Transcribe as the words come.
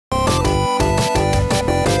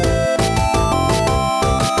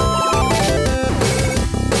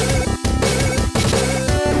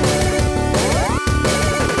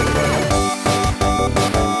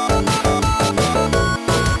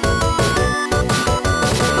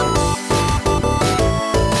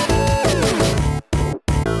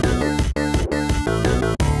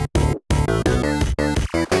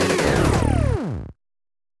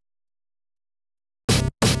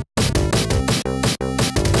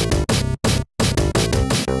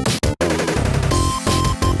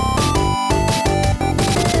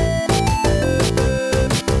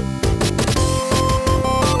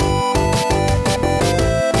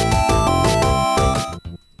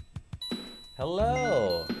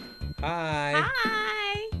Hello. Hi.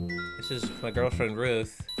 Hi. This is my girlfriend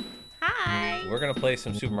Ruth. Hi. We're gonna play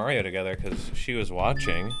some Super Mario together because she was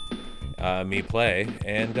watching me play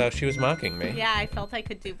and she was mocking me. Yeah, I felt I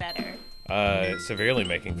could do better. Severely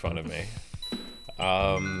making fun of me.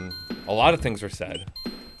 A lot of things were said.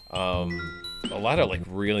 A lot of like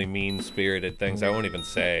really mean-spirited things I won't even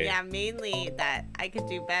say. Yeah, mainly that I could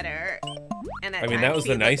do better. And I mean, that was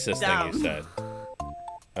the nicest thing you said.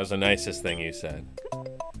 That was the nicest thing you said.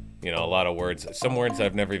 You know, a lot of words. Some words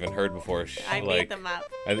I've never even heard before. I made them up.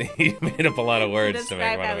 I think you made up a lot of words to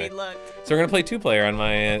make fun of me. Describe how we looked. So we're gonna play two-player on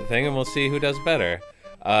my thing, and we'll see who does better.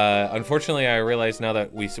 Unfortunately, I realize now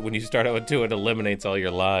that when you start out with 2, it eliminates all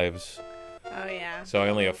your lives. Oh yeah. So I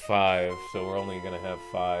only have 5, so we're only gonna have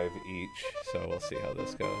 5 each. So we'll see how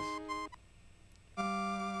this goes.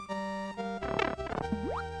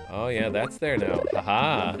 Oh yeah, that's there now.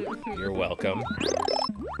 Haha. You're welcome.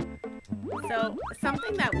 So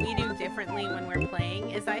something that we do differently when we're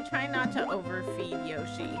playing is I try not to overfeed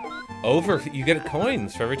Yoshi. You get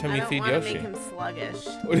coins for every time you feed Yoshi. I don't want to make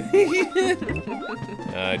him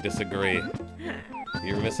sluggish. I disagree.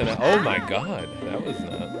 You're missing out. Oh my god,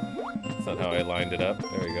 that's not how I lined it up.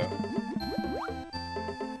 There we go.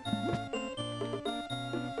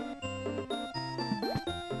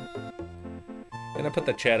 And I put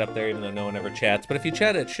the chat up there even though no one ever chats. But if you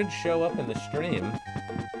chat, it should show up in the stream.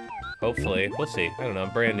 Hopefully. We'll see. I don't know. I'm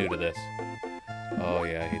brand new to this. Oh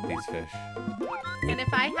yeah, I hate these fish. And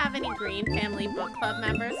if I have any Green Family Book Club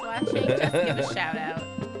members watching, just give a shout out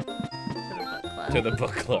to the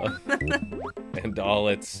book club. And all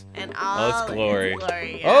its glory.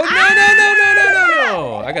 Yeah. Oh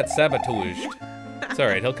no! I got sabotaged. It's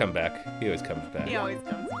alright, he'll come back. He always comes back. He always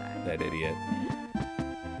comes back. That idiot.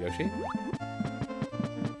 Yoshi?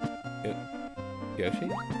 Yoshi?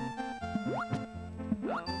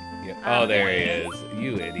 Yeah. Oh, there he is.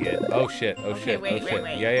 You idiot. Oh shit. Oh okay, shit. Wait, oh shit.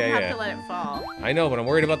 Wait. Yeah. You have to let it fall. I know, but I'm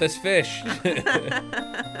worried about this fish.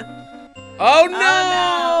 Oh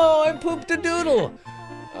no! I pooped a doodle.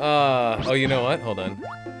 Oh, you know what? Hold on.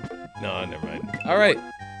 No, never mind. All right.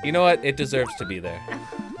 You know what? It deserves to be there.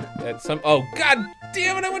 Oh, god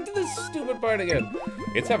damn it! I went to this stupid part again.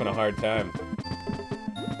 It's having a hard time.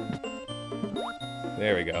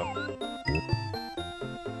 There we go.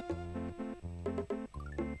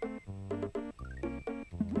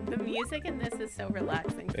 The music in this is so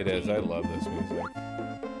relaxing. It is. I love this music.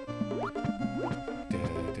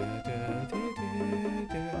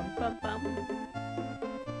 Bum, bum.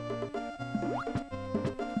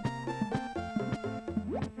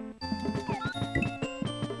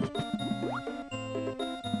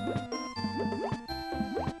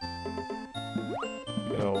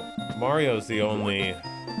 You know, Mario's the only,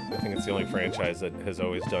 I think it's the only franchise that has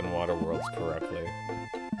always done water worlds correctly.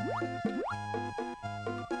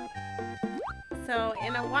 So,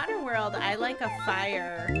 in a water world, I like a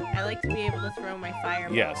fire. I like to be able to throw my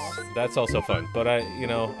fireballs. Yes, that's also fun. But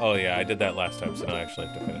oh yeah, I did that last time, so now I actually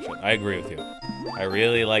have to finish it. I agree with you. I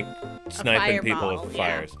really like sniping people with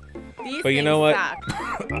fires. These but you know what?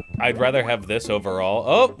 I'd rather have this overall.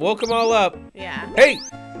 Oh, woke them all up. Yeah. Hey,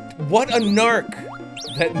 what a narc.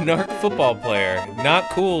 That narc football player. Not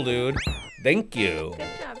cool, dude. Thank you. Good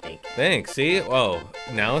job, Bacon. Thanks. See? Oh,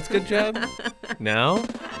 now it's good job? Now?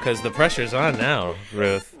 Because the pressure's on now,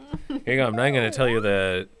 Ruth. Here you go. I'm not going to tell you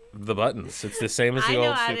the buttons. It's the same as the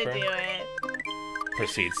old Super. I know how to do it.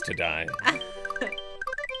 Proceeds to die.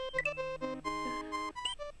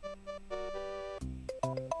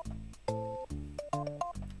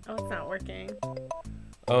 Oh, it's not working.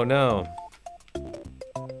 Oh, no.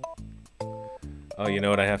 Oh, you know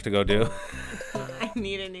what I have to go do? I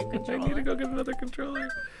need a new controller. I need to go get another controller.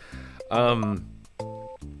 Can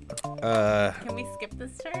we skip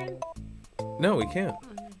this turn? No, we can't.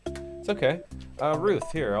 It's okay.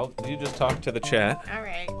 Ruth, here, you just talk to the chat. All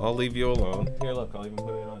right. I'll leave you alone. Here, look, I'll even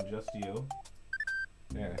put it on just you.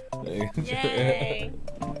 There. Yay!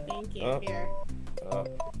 Thank you. Here. I'm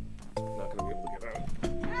not gonna be able to get out.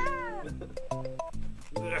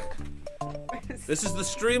 This is the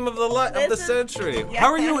stream of the century. Yeah.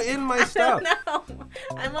 How are you in my stuff? No,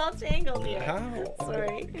 I'm all tangled here. How?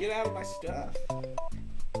 Sorry. Get out of my stuff.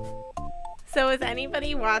 So is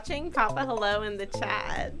anybody watching? Pop a hello in the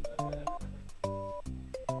chat.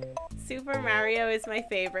 Super Mario is my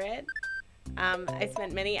favorite. I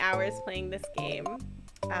spent many hours playing this game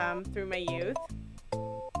through my youth.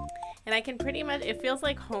 And I can pretty much, it feels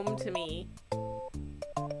like home to me.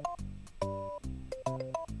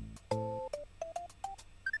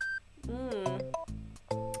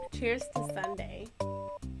 Cheers to Sunday.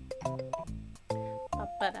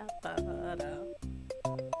 Ba-ba-da-ba-da.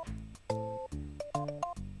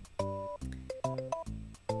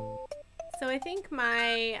 So I think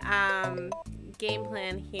my game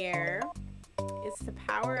plan here is to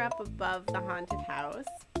power up above the haunted house,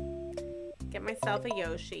 get myself a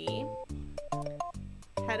Yoshi,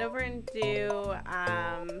 head over and do,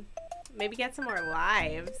 maybe get some more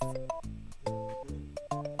lives.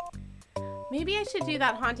 Maybe I should do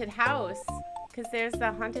that haunted house, because there's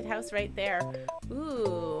the haunted house right there.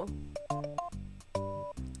 Ooh.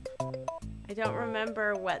 I don't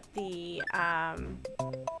remember what the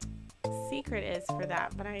secret is for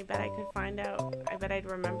that, but I bet I could find out. I bet I'd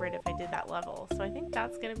remember it if I did that level. So I think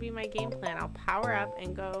that's going to be my game plan. I'll power up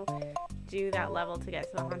and go do that level to get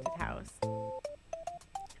to the haunted house.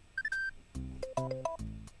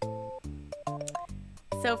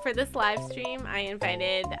 So for this live stream, I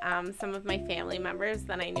invited some of my family members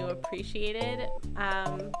that I knew appreciated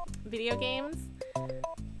video games.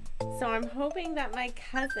 So I'm hoping that my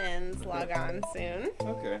cousins log on soon.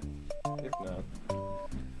 Okay. If not,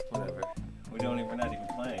 whatever. We're not even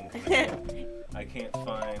playing. I can't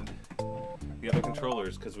find the other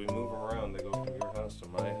controllers because we move them around. They go from your house to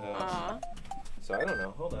my house. Aw. So I don't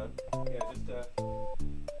know. Hold on. Yeah, just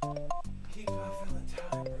keep filling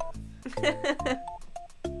time, Ruth.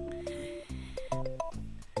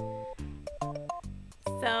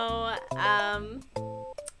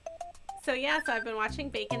 So yeah, so I've been watching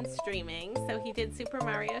Bacon streaming. So he did Super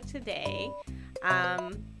Mario today.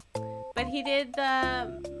 But he did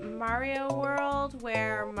the Mario World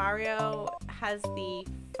where Mario has the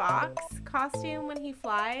fox costume when he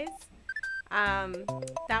flies.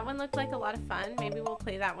 That one looked like a lot of fun. Maybe we'll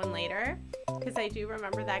play that one later, because I do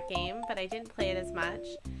remember that game, but I didn't play it as much.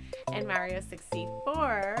 And Mario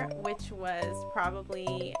 64, which was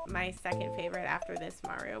probably my second favorite after this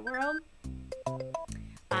Mario World.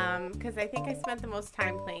 Because I think I spent the most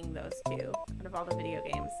time playing those two out of all the video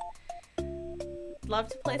games. Love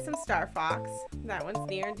to play some Star Fox. That one's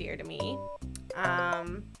near and dear to me.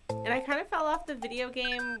 And I kind of fell off the video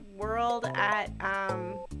game world at,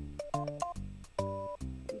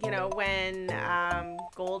 you know, when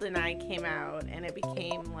GoldenEye came out and it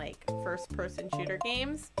became like first-person shooter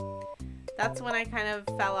games. That's when I kind of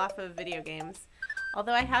fell off of video games.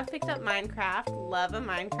 Although I have picked up Minecraft. Love a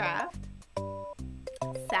Minecraft.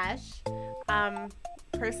 Sesh.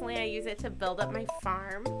 Personally, I use it to build up my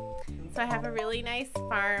farm. So I have a really nice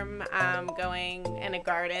farm going and a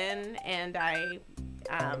garden, and I,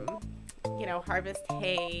 you know, harvest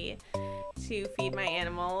hay to feed my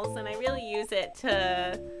animals, and I really use it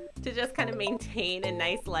to just kind of maintain a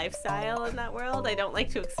nice lifestyle in that world. I don't like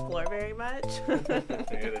to explore very much. Yeah,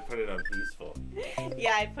 they put it on peaceful.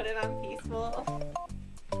 Yeah, I put it on peaceful.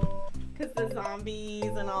 Because the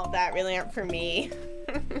zombies and all of that really aren't for me.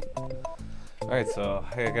 Alright, so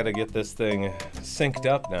I gotta get this thing synced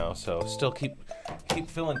up now, so still keep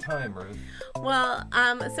filling time, Ruth. Well,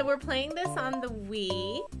 so we're playing this on the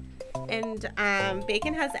Wii, and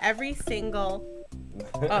Bacon has every single...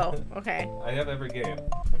 Oh, okay. I have every game.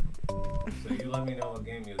 So you let me know what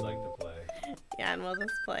game you'd like to play. Yeah, and we'll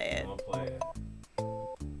just play it. We'll play it.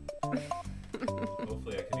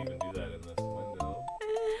 Hopefully I can even do that in this window.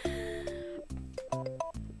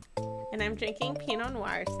 And I'm drinking Pinot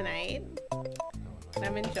Noir tonight. And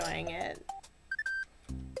I'm enjoying it.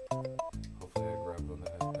 Hopefully I grab one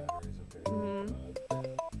that has batteries. Okay.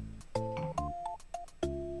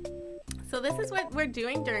 So this is what we're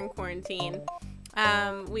doing during quarantine.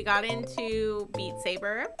 We got into Beat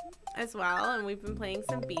Saber as well, and we've been playing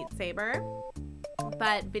some Beat Saber.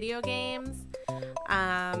 But video games,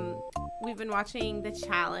 we've been watching The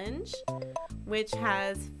Challenge, which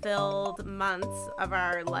has filled months of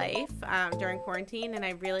our life during quarantine, and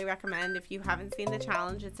I really recommend, if you haven't seen The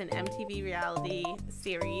Challenge, it's an MTV reality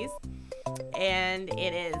series, and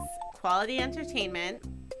it is quality entertainment.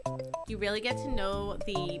 You really get to know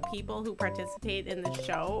the people who participate in the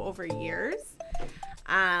show over years,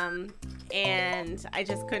 and I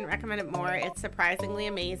just couldn't recommend it more. It's surprisingly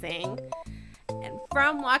amazing. And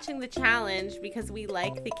from watching The Challenge, because we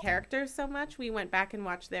like the characters so much, we went back and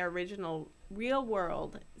watched their original real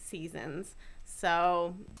world seasons.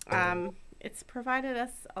 So it's provided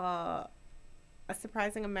us a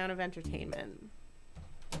surprising amount of entertainment.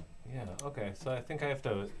 Yeah, okay. So I think I have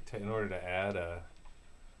to in order to add,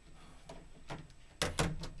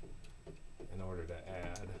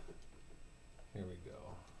 here we go.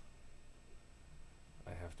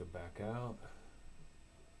 I have to back out.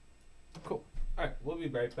 Cool. All right, we'll be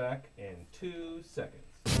right back in 2 seconds.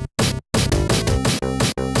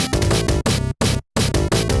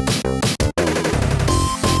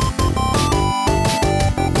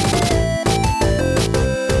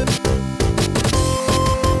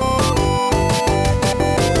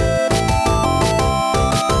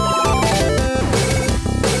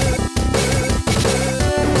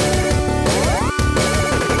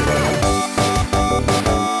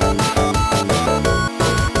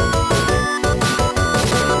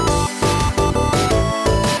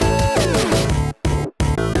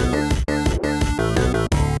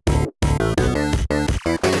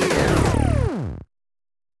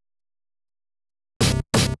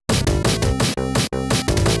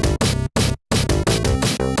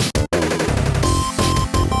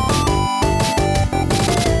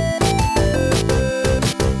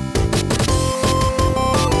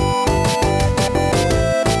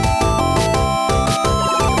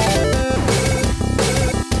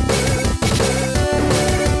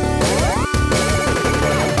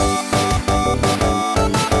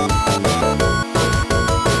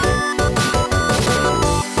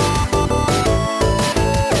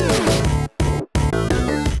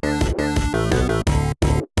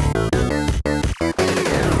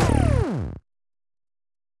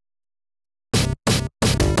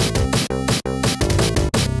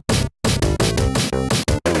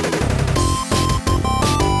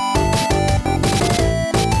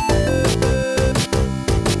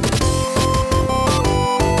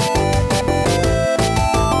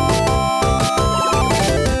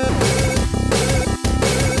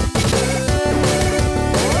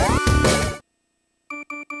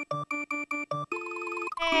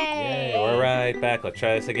 Yay, we're right back. Let's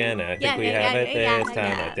try this again. I think we have it this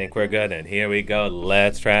time. I think we're good. And here we go.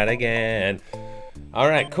 Let's try it again. All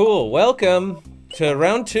right, cool. Welcome to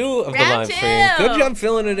round 2 of the live stream. Good job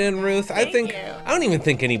filling it in, Ruth. Thank you. I don't even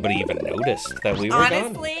think anybody even noticed that we were gone.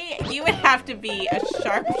 Honestly, you would have to be a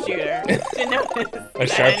sharpshooter to notice A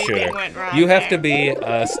sharpshooter. You have to be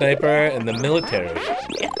a sniper in the military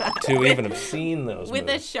to even have seen those with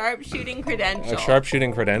moves. a sharpshooting credential. A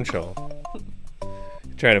sharpshooting credential.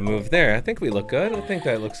 Try to move there. I think we look good. I think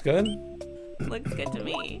that looks good. Looks good to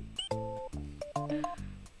me.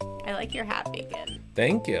 I like your hat, Bacon.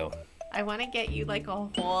 Thank you. I want to get you like a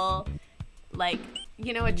whole, like,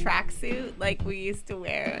 you know, a tracksuit like we used to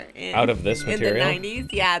wear out of this material in the 90s.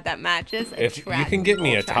 Yeah, that matches. If you can get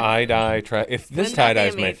me a tie-dye, if this tie-dye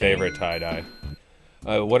is my favorite tie-dye.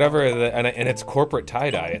 Whatever and it's corporate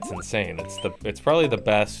tie-dye. It's insane. It's probably the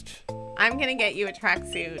best. I'm gonna get you a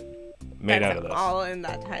tracksuit made out of this. All in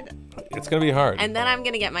that tie-dye. It's gonna be hard. And then I'm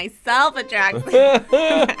gonna get myself a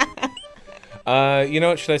tracksuit. You know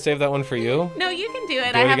what? Should I save that one for you? No, you can do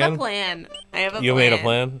it. I have a plan. You made a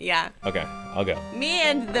plan? Yeah. Okay, I'll go. Me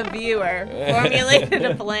and the viewer formulated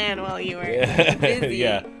a plan while you were busy.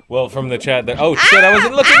 Yeah. Well, from the chat there. Oh shit! I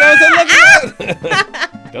wasn't looking.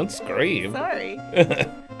 Don't scream. Sorry.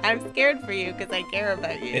 I'm scared for you because I care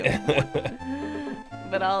about you.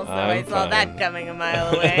 But also, I saw that coming a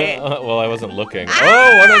mile away. Well, I wasn't looking.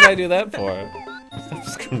 Oh, what did I do that for? Stop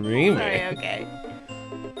screaming. Sorry, okay.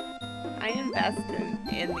 I invest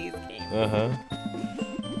in these games.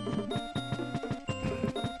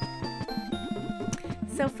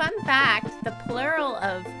 So, fun fact, the plural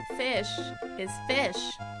of fish is fish.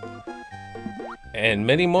 And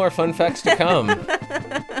many more fun facts to come.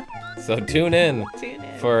 So tune in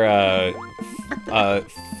for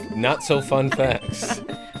not so fun facts.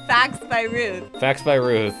 Facts by Ruth. Facts by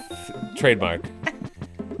Ruth. Trademark.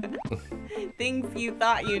 Things you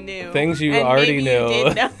thought you knew. Things you already knew.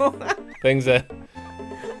 You did know. Things that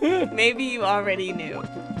maybe you already knew.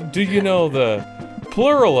 Do you know the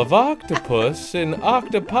plural of octopus and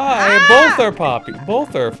octopi?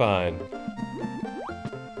 Both are fine.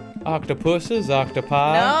 Octopuses,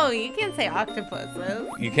 octopi. No, you can't say octopuses.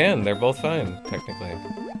 You can. They're both fine, technically.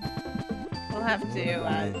 We'll have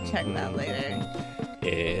to check that later.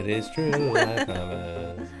 It is true, I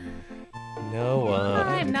promise. No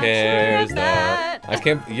one not cares sure of that. I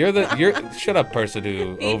can't. Shut up, person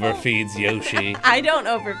who overfeeds Yoshi. I don't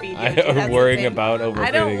overfeed Yoshi. I'm worrying about overfeeding.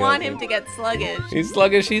 I don't want Yoshi. him to get sluggish. He's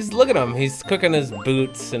sluggish. Look at him. He's cooking his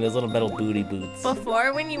boots and his little metal booty boots.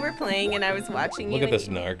 Before, when you were playing and I was watching you, look at this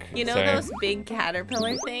narc. You know those big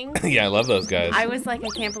caterpillar things? Yeah, I love those guys. I was like, I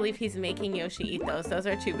can't believe he's making Yoshi eat those. Those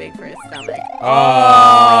are too big for his stomach.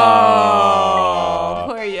 Oh,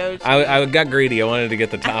 poor Yoshi. I got greedy. I wanted to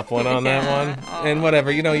get the top one on that one. And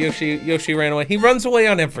whatever, you know, Yoshi ran away. He runs away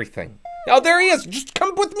on everything. Oh, there he is. Just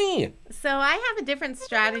come with me. So I have a different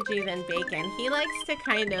strategy than Bacon. He likes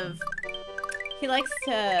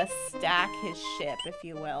to stack his ship, if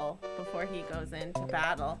you will, before he goes into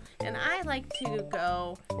battle. And I like to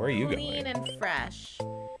go clean and fresh.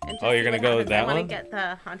 And you're going to go with that one? I want to get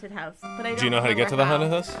the haunted house. But I don't Do you know how to get to the haunted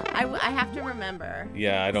house? I have to remember.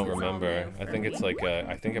 Yeah, I don't remember. I think it's like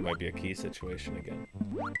I think it might be a key situation again.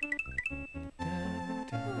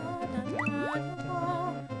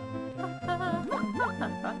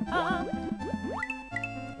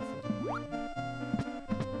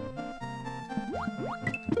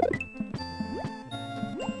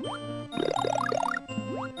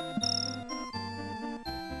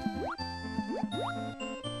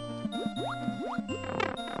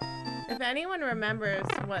 If anyone remembers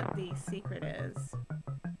what the secret is,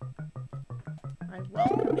 I will.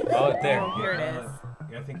 Oh, there. Oh, here it is.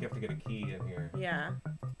 Yeah, I think you have to get a key in here. Yeah.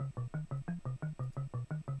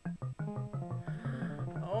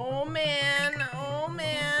 Oh man! Oh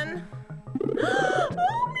man! Oh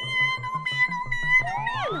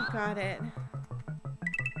man! Got it.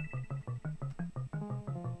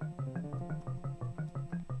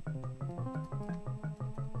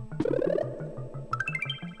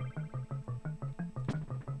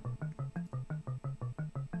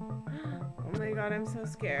 Oh my god, I'm so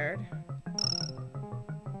scared.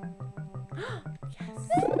 Yes!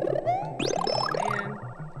 Man.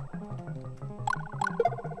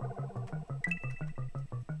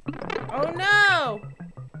 Oh no!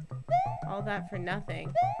 All that for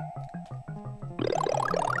nothing.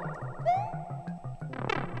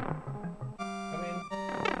 I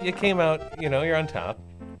mean, you came out, you know, you're on top.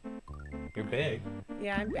 You're big.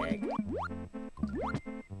 Yeah, I'm big.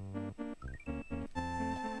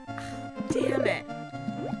 Damn it.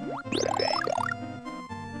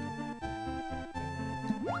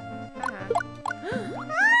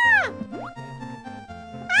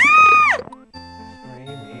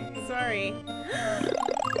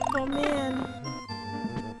 Oh, man.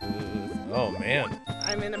 Oh, man.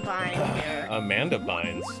 I'm in a bind here. Amanda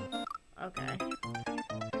binds. Okay.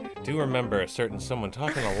 I do remember a certain someone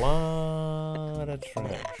talking a lot of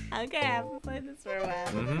trash. Okay, I haven't played this for a while.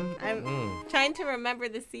 I'm trying to remember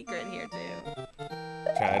the secret here, too.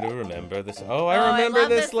 Try to remember this. Oh, I remember love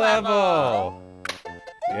this level.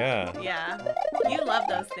 Yeah. Yeah. You love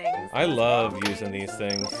those things. I love using these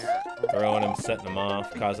things. Throwing them, setting them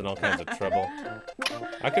off, causing all kinds of trouble.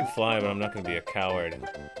 I could fly, but I'm not going to be a coward.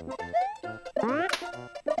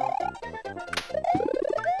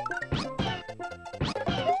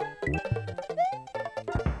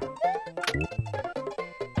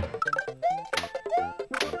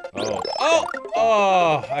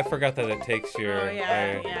 Oh, I forgot that it takes your...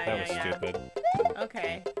 that was stupid.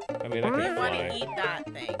 Okay. I mean, I can You want fly. to eat that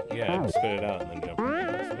thing. Yeah, spit it out and then jump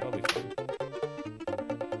across, but I'll be fine.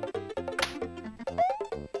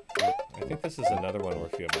 I think this is another one where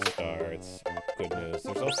if you have a star, it's good news.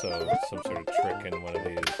 There's also some sort of trick in one of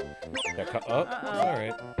these. Oh, it's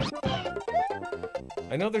alright.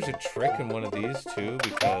 I know there's a trick in one of these, too,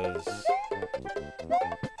 because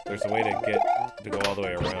there's a way to go all the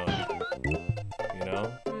way around. You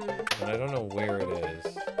know? And I don't know where it is.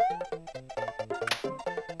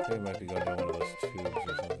 I think it might be going down one of those tubes or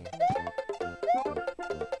something.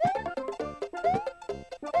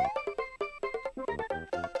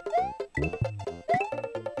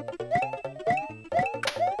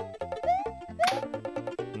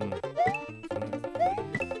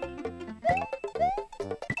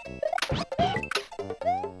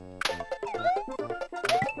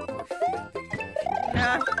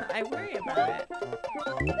 I worry about it.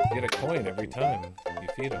 You get a coin every time you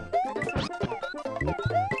feed him.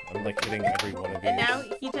 I'm like hitting every one of these. And now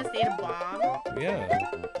he just ate a bomb. Yeah,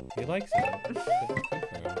 he likes it. It's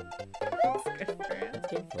good for him. It's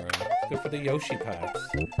good for him. It's good for the Yoshi pots.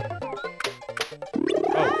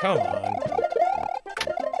 Oh, come on.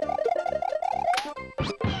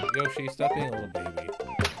 Yoshi, stop being a little baby.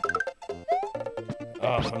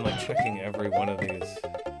 Oh, I'm like checking every one of these.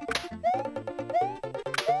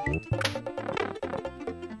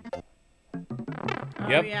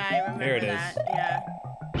 Yep. Oh, yeah, I remember Here it that. is. Yeah.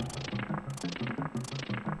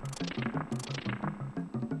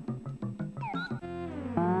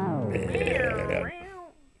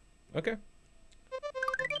 Okay.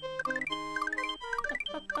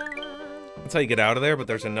 That's how you get out of there, but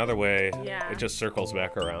there's another way. Yeah. It just circles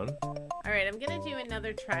back around. Alright, I'm gonna do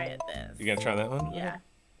another try at this. You gonna try that one? Yeah.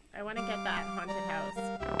 I want to get that haunted house.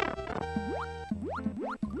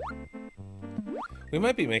 We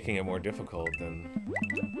might be making it more difficult than...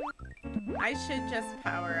 I should just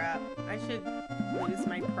power up. I should lose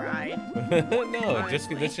my pride. No, just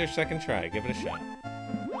this is your second try. Give it a shot.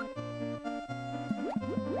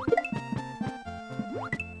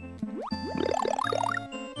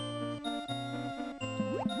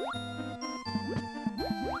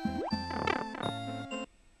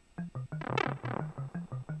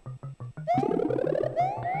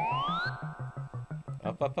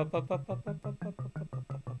 Up, up, up, up, up, up, up, up, up, up,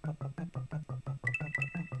 up.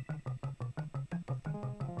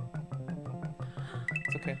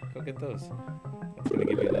 It's okay. Go get those. That's gonna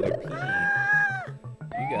give you another P.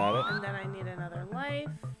 You got it. And then I need another life.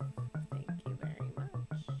 Thank you very much.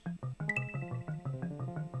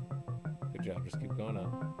 Good job. Just keep going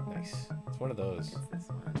up. Nice. It's one of those. It's this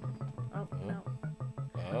one. Oh, no.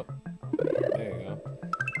 Oh, there you go.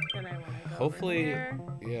 Then I want to go Hopefully, over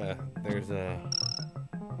here. yeah. There's a.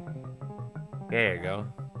 There you go.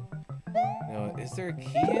 Now, is there a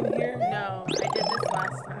key in here? No, I did this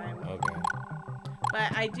last time. Okay.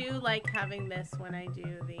 But I do like having this when I do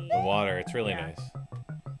the... The water. It's really Yeah. nice.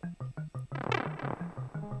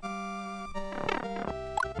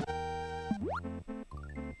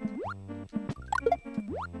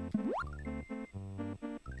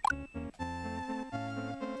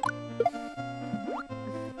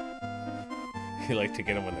 You like to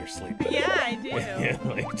get them when they're sleeping. Yeah, I do. You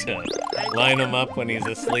like to I line do. him up when he's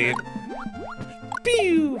asleep.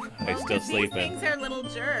 Pew! Well, I'm still 'cause sleeping. These things are little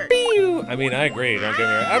jerks. Pew! I mean, I agree. Don't get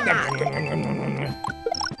me wrong.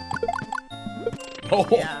 Oh.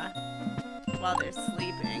 Yeah. While they're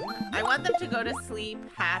sleeping. I want them to go to sleep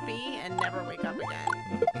happy and never wake up again.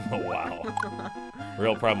 Oh, wow.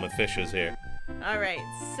 Real problem with fishes here. Alright,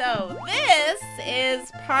 so this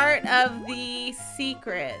is part of the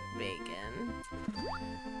secret bacon.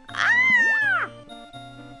 Ah!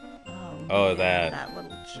 Oh, man, that. That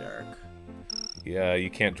little jerk. Yeah, you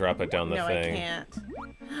can't drop it down the No, thing. I can't.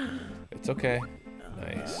 It's okay.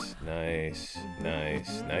 Nice, nice,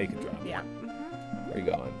 nice. Now you can drop it. Yeah. Where are you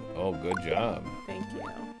going? Oh, good job. Thank you.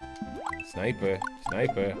 Sniper.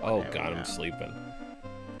 Sniper. Oh, There we God, go. I'm sleeping.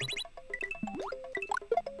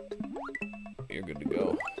 You're good to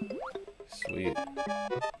go. Sweet.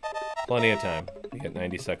 Plenty of time. You get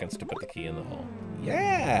 90 seconds to put the key in the hole.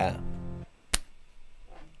 Yeah!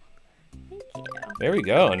 Thank you. There we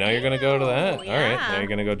go. Now you're going to go to that. Oh, All right. yeah. Now you're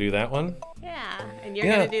going to go do that one. Yeah. And you're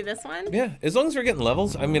Yeah. gonna do this one? Yeah, as long as we're getting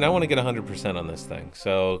levels. I mean, I want to get 100% on this thing.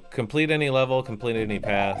 So complete any level, complete any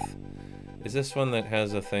path. Is this one that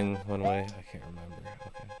has a thing one way? I can't remember.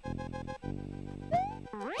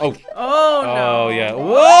 Okay. Oh. Oh no. Oh, yeah.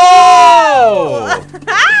 Whoa!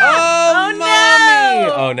 Oh, mommy!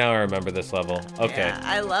 no! Oh, now I remember this level. Okay. Yeah,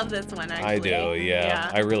 I love this one actually. I do, yeah.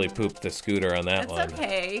 I really pooped the scooter on that It's one.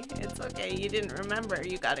 okay. It's okay. You didn't remember.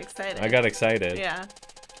 You got excited. I got excited. Yeah.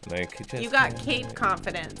 Like, just, You got cape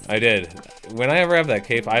confidence. I did. When I ever have that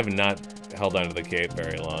cape, I have not held onto the cape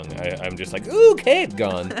very long. I'm just like, ooh, cape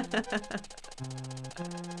gone.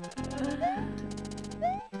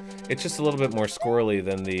 It's just a little bit more squirrely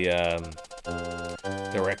than the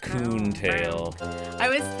raccoon tail. I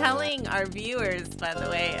was telling our viewers, by the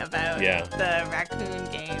way, about the raccoon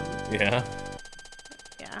game. Yeah.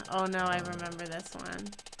 Yeah. Oh no, I remember this one.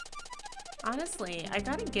 Honestly, I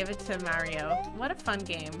gotta give it to Mario. What a fun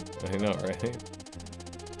game. I know, right?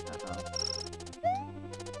 Uh-oh.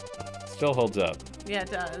 Still holds up. Yeah, it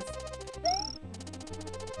does.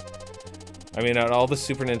 I mean, out of all the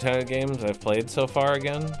Super Nintendo games I've played so far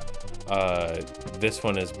again, this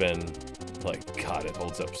one has been, like, God, it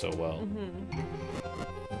holds up so well. Mm-hmm.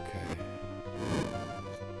 Okay.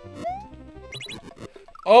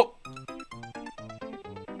 Oh!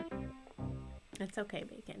 It's okay,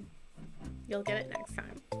 Bacon. You'll get it next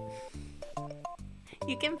time.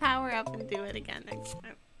 You can power up and do it again next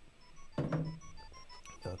time.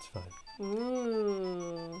 That's fine.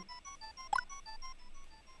 Ooh.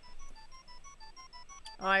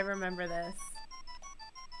 Oh, I remember this.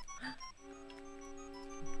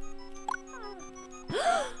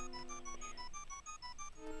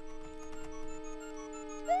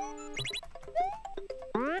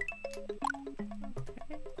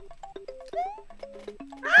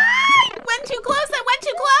 I went too close! I went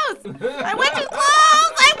too close! I went too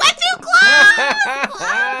close! I went too close!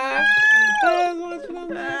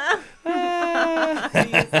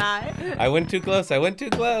 You sigh. I went too close. I went too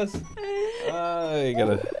close. You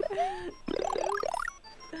gotta.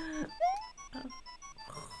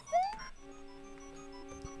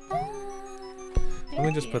 Let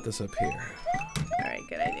me just put this up here. Alright,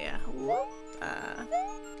 good idea. Whoop.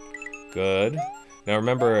 Good. Now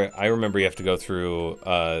remember, I remember you have to go through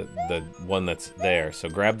the one that's there. So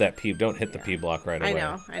grab that P. Don't hit the P block right away.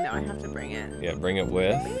 I know. I have to bring it. Yeah, bring it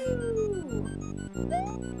with.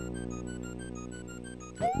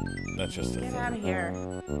 That's just the Get thing. out of here.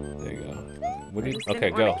 There you go. What do I you? just didn't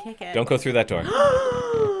Okay, wanna go. kick it. Don't go through that door.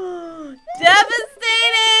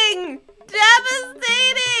 Devastating!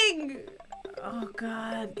 Devastating! Oh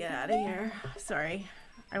God, get out of here. Sorry,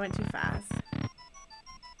 I went too fast.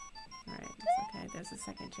 Alright, it's okay. There's a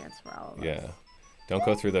second chance for all of us. Yeah. Don't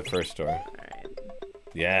go through the first door. Alright.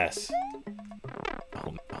 Yes.